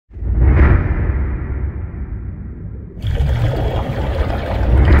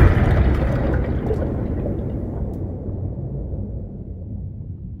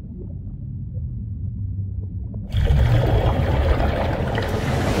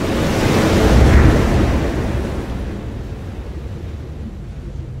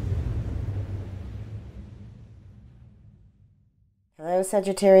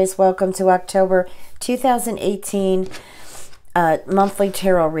Sagittarius. Welcome to October 2018 monthly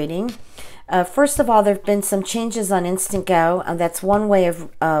tarot reading. First of all, there have been some changes on Instant Go. That's one way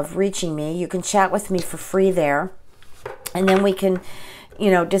of reaching me. You can chat with me for free there. And then we can,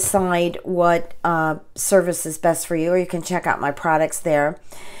 decide what service is best for you, or you can check out my products there.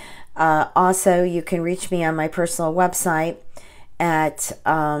 Also, you can reach me on my personal website at,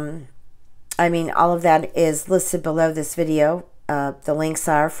 all of that is listed below this video. The links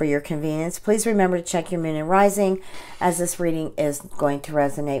are for your convenience. Please remember to check your moon and rising, as this reading is going to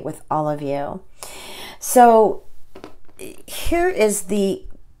resonate with all of you. So here is the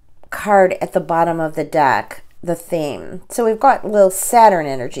card at the bottom of the deck, the theme. So we've got a little Saturn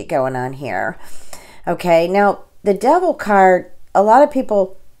energy going on here. Okay, now the Devil card, a lot of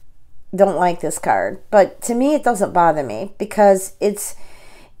people don't like this card, but to me it doesn't bother me, because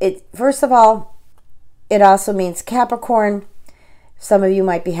first of all, it also means Capricorn. Some of you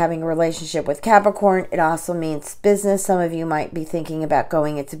might be having a relationship with Capricorn. It also means business. Some of you might be thinking about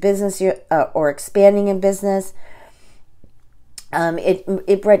going into business or expanding in business.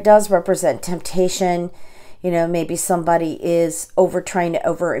 It does represent temptation. Maybe somebody is trying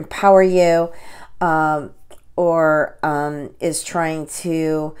to empower you, or is trying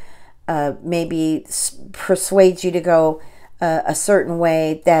to maybe persuade you to go a certain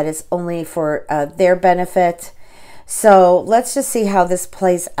way that is only for their benefit. So let's just see how this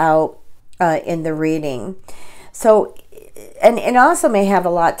plays out in the reading. So, and it also may have a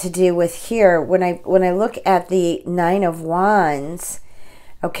lot to do with here when I look at the Nine of Wands.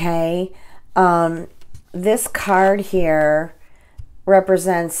 Okay, this card here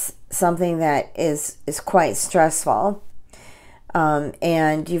represents something that is quite stressful.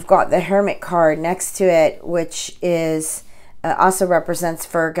 And you've got the Hermit card next to it, which is also represents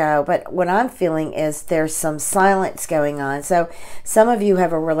Virgo. But what I'm feeling is there's some silence going on. So some of you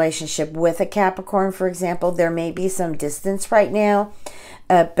have a relationship with a Capricorn, for example. There may be some distance right now.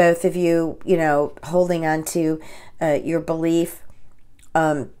 Both of you, holding on to your belief.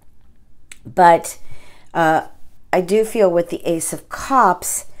 But I do feel with the Ace of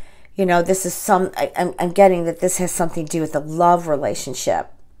Cups, this is I'm getting that this has something to do with a love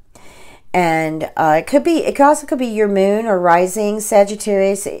relationship. And it also could be your moon or rising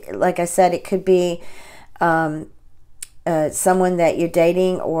Sagittarius. Like I said, it could be someone that you're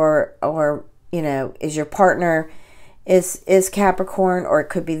dating, or is your partner is Capricorn, or it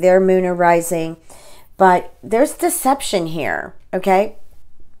could be their moon or rising. But there's deception here, okay?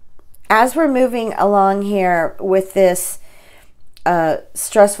 As we're moving along here with this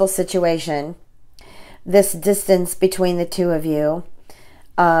stressful situation, this distance between the two of you,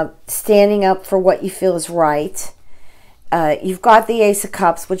 standing up for what you feel is right. You've got the Ace of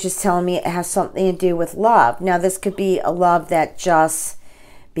Cups, which is telling me it has something to do with love. Now, this could be a love that just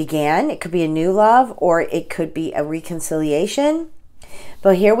began. It could be a new love, or it could be a reconciliation.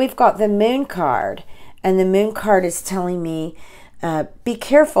 But here we've got the Moon card, and the Moon card is telling me be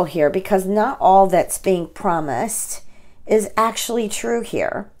careful here, because not all that's being promised is actually true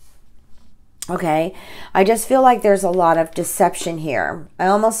here. Okay, I just feel like there's a lot of deception here. I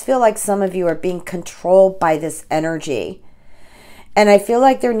almost feel like some of you are being controlled by this energy. And I feel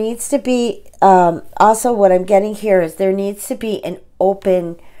like there needs to be, also what I'm getting here is there needs to be an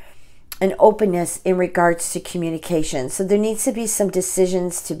openness in regards to communication. So there needs to be some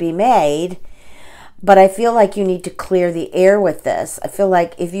decisions to be made, but I feel like you need to clear the air with this. I feel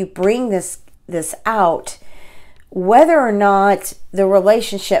like if you bring this out, whether or not the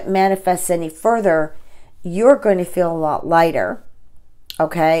relationship manifests any further, you're going to feel a lot lighter,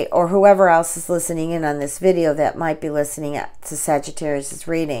 okay? Or whoever else is listening in on this video that might be listening to Sagittarius'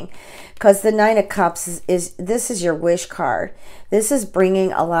 reading. Because the Nine of Cups this is your wish card. This is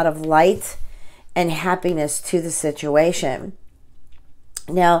bringing a lot of light and happiness to the situation.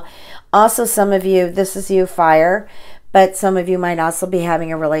 Now, also some of you, this is you, fire, but some of you might also be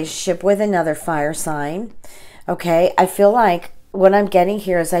having a relationship with another fire sign. Okay, I feel like what I'm getting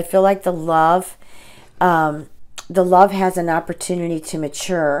here is I feel like the love has an opportunity to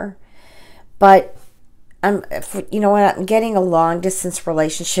mature, but I'm getting a long distance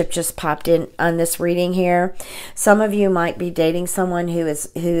relationship just popped in on this reading here. Some of you might be dating someone who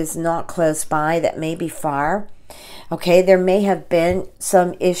is not close by, that may be far. Okay, there may have been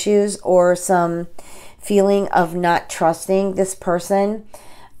some issues or some feeling of not trusting this person.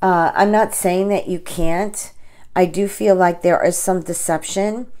 I'm not saying that you can't. I do feel like there is some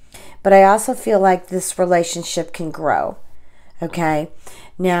deception, but I also feel like this relationship can grow. Okay,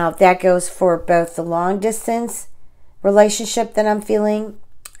 now that goes for both the long distance relationship that I'm feeling,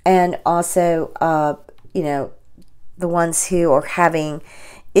 and also the ones who are having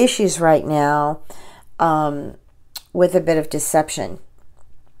issues right now with a bit of deception.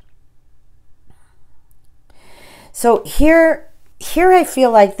 So here I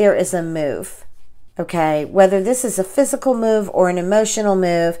feel like there is a move, okay? Whether this is a physical move or an emotional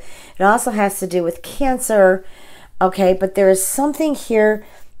move, it also has to do with Cancer, okay? But there is something here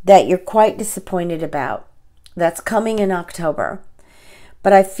that you're quite disappointed about that's coming in October.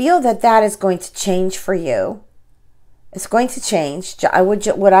 But I feel that that is going to change for you. It's going to change.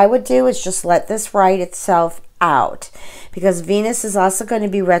 What I would do is just let this write itself out, because Venus is also going to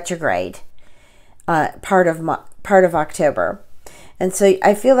be retrograde part of October. And so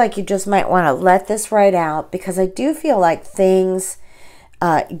I feel like you just might want to let this write out, because I do feel like things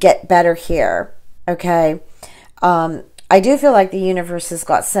get better here, okay? I do feel like the universe has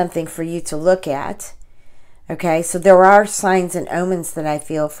got something for you to look at, okay? So there are signs and omens that I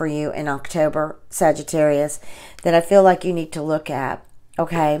feel for you in October, Sagittarius, that I feel like you need to look at,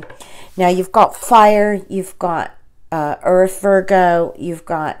 okay? Now you've got fire, you've got Earth, Virgo, you've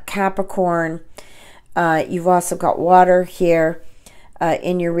got Capricorn, you've also got water here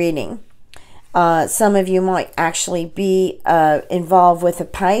in your reading. Some of you might actually be involved with a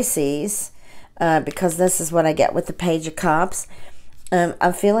Pisces, because this is what I get with the Page of Cups.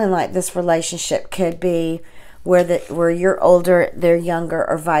 I'm feeling like this relationship could be where you're older, they're younger,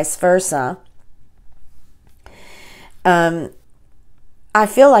 or vice versa. I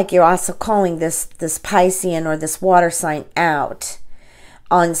feel like you're also calling this Piscean or this water sign out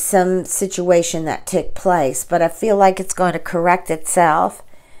on some situation that took place, but I feel like it's going to correct itself.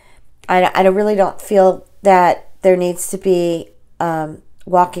 I really don't feel that there needs to be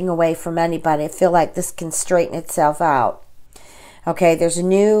walking away from anybody. I feel like this can straighten itself out. Okay, there's a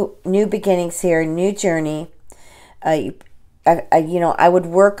new beginnings here, new journey. You know, I would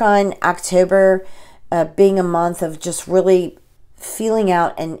work on October being a month of just really feeling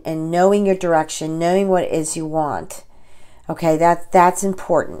out and knowing your direction, knowing what it is you want. Okay, that's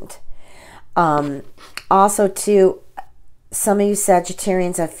important. Also, too, some of you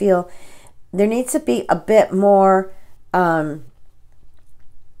Sagittarians, I feel there needs to be a bit more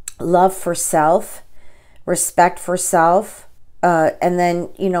love for self, respect for self, and then,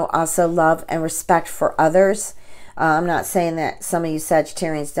 you know, also love and respect for others. I'm not saying that some of you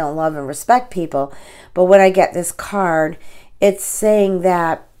Sagittarians don't love and respect people, but when I get this card, it's saying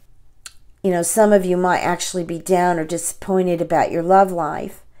that, you know, some of you might actually be down or disappointed about your love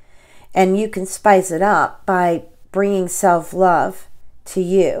life, and you can spice it up by bringing self-love to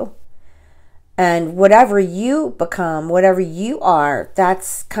you. And whatever you become, whatever you are,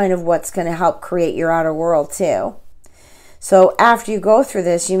 that's kind of what's going to help create your outer world too. So after you go through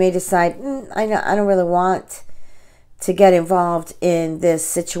this, you may decide, I don't really want to get involved in this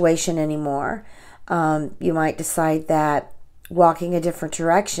situation anymore. You might decide that walking a different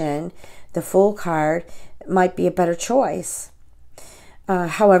direction, the Fool card, might be a better choice.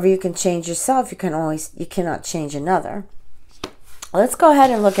 However, you can change yourself. You cannot change another. Let's go ahead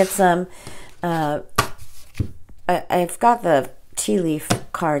and look at some. I've got the tea leaf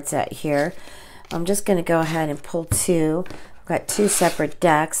cards out here. I'm just going to go ahead and pull two. I've got two separate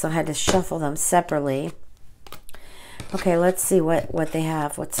decks, so I had to shuffle them separately. Okay, let's see what they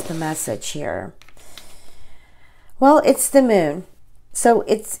have. What's the message here? Well, it's the moon. So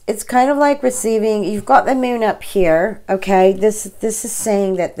it's kind of like receiving. You've got the moon up here, okay? This is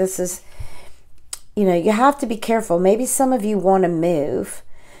saying that this is, you know, you have to be careful. Maybe some of you want to move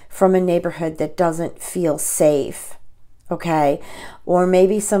from a neighborhood that doesn't feel safe, okay? Or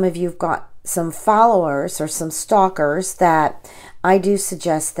maybe some of you've got some followers or some stalkers that I do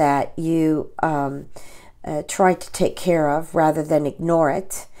suggest that you try to take care of rather than ignore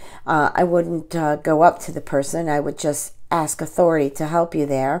it. I wouldn't go up to the person. I would just ask authority to help you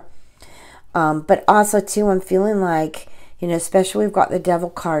there. But also, too, I'm feeling like, you know, especially we've got the Devil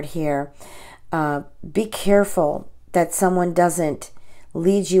card here. Be careful that someone doesn't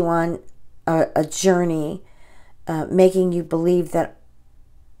lead you on a journey, making you believe that,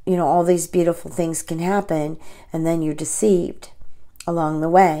 you know, all these beautiful things can happen, and then you're deceived along the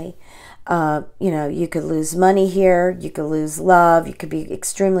way. You know, you could lose money here, you could lose love, you could be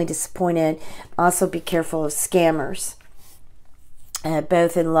extremely disappointed. Also be careful of scammers,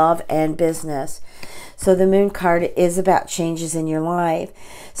 both in love and business. So the Moon card is about changes in your life.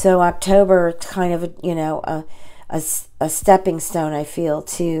 So October, kind of, you know, a stepping stone, I feel,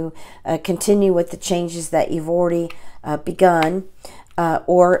 to continue with the changes that you've already begun,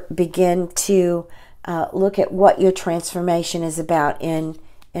 or begin to look at what your transformation is about in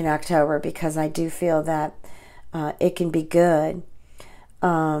October, because I do feel that it can be good.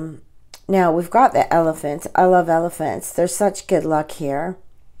 Now, we've got the elephant. I love elephants. There's such good luck here.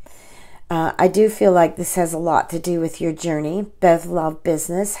 I do feel like this has a lot to do with your journey, both love,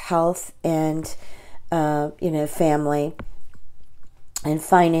 business, health, and, family and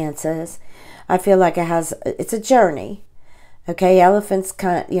finances. I feel like it's a journey. Okay, elephants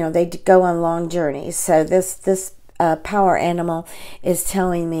they go on long journeys. So this power animal is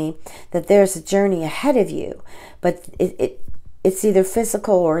telling me that there's a journey ahead of you, but it's either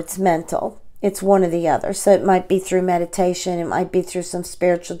physical or it's mental. It's one or the other. So it might be through meditation, it might be through some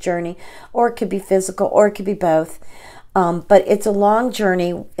spiritual journey, or it could be physical, or it could be both. But it's a long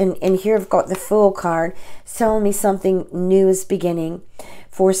journey, and here I've got the Fool card. It's telling me something new is beginning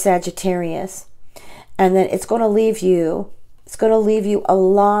for Sagittarius, and then it's going to leave you a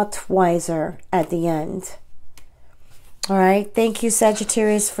lot wiser at the end. All right, thank you,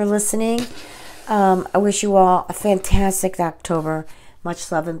 Sagittarius, for listening. I wish you all a fantastic October.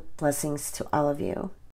 Much love and blessings to all of you.